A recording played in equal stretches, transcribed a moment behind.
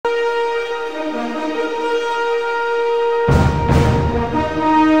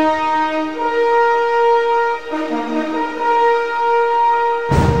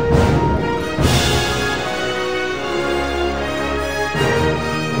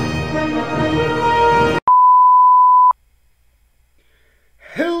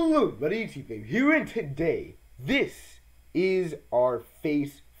everybody, Tfame here, and today, this is our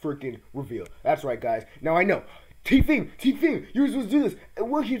face freaking reveal. That's right, guys. Now I know, Tfame, you're supposed to do this, and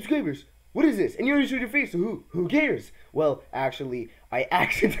we're huge subscribers. What is this? And you already showed your face, so who cares? Well, actually, I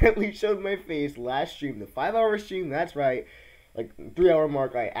accidentally showed my face last stream, the 5-hour stream, that's right. Like, 3-hour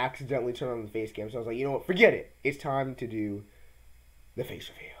mark, I accidentally turned on the face cam, so I was like, you know what, forget it. It's time to do the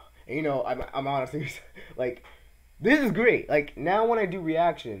face reveal. And you know, I'm honestly, like, this is great. Like, now when I do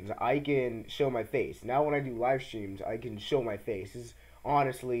reactions, I can show my face. Now when I do live streams, I can show my face.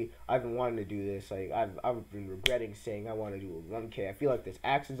 Honestly, I've been wanting to do this. Like, I've been regretting saying I want to do a 1K. I feel like this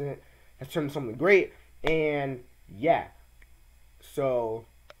accident has turned into something great. And, yeah. So,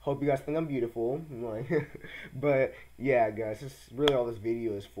 hope you guys think I'm beautiful. But, yeah, guys, this is really all this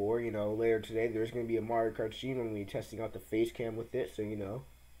video is for. You know, later today, there's going to be a Mario Kart stream. I'm going to be testing out the face cam with it. So, you know,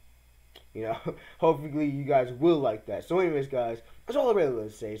 hopefully you guys will like that. So anyways, guys, that's all I really want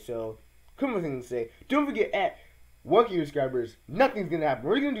to say. So, couple more things to say. Don't forget, at 1K subscribers, nothing's going to happen.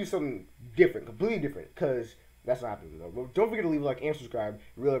 We're going to do something different, completely different, because that's not happening, though. But don't forget to leave a like and subscribe. It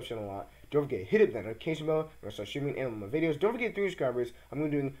really helps channel a lot. Don't forget, hit that notification bell. I'm going to start streaming and my videos. Don't forget, 3 subscribers, I'm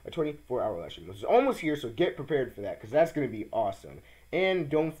going to be doing a 24-hour live stream. This is almost here, so get prepared for that, because that's going to be awesome. And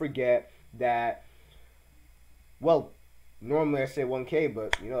don't forget that, well, normally I say 1K,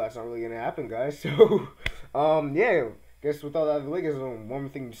 but, you know, that's not really going to happen, guys. So, yeah, guess with all that out of the way, there's one more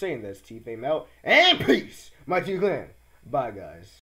thing to say, and that's Tfame out. And peace, my T clan. Bye, guys.